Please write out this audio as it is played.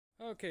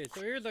Okay,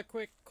 so here's a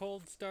quick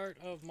cold start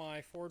of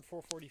my Ford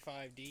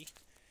 445D.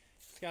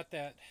 It's got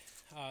that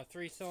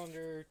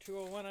 3-cylinder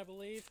 201, I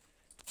believe,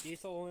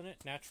 diesel in it,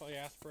 naturally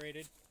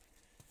aspirated.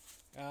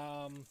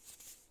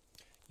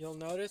 You'll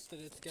notice that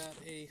it's got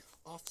a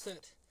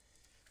offset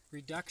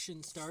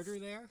reduction starter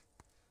there.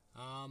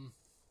 And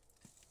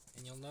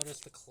you'll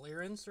notice the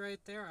clearance right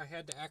there. I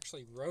had to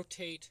actually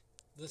rotate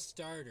the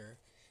starter,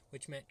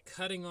 which meant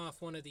cutting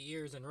off one of the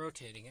ears and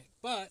rotating it.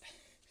 But,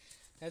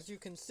 as you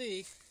can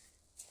see,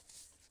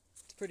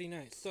 it's pretty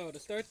nice. So, to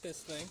start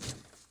this thing,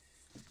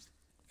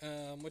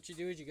 what you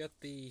do is you got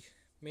the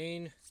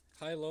main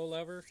high-low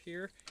lever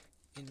here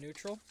in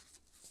neutral.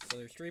 So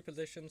there's 3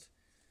 positions.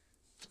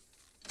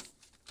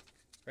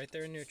 Right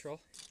there in neutral.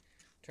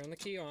 Turn the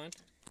key on.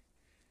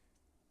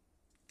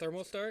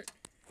 Thermostart.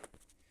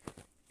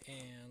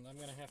 And I'm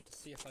going to have to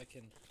see if I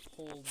can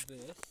hold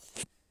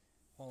this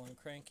while I'm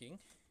cranking.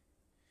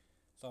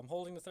 So I'm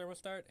holding the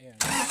thermostart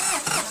and...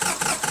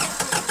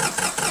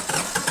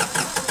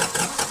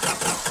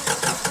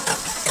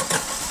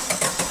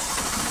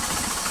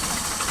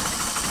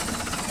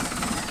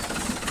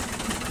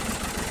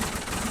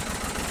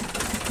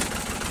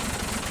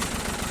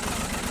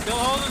 Still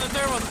holding the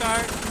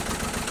thermostart.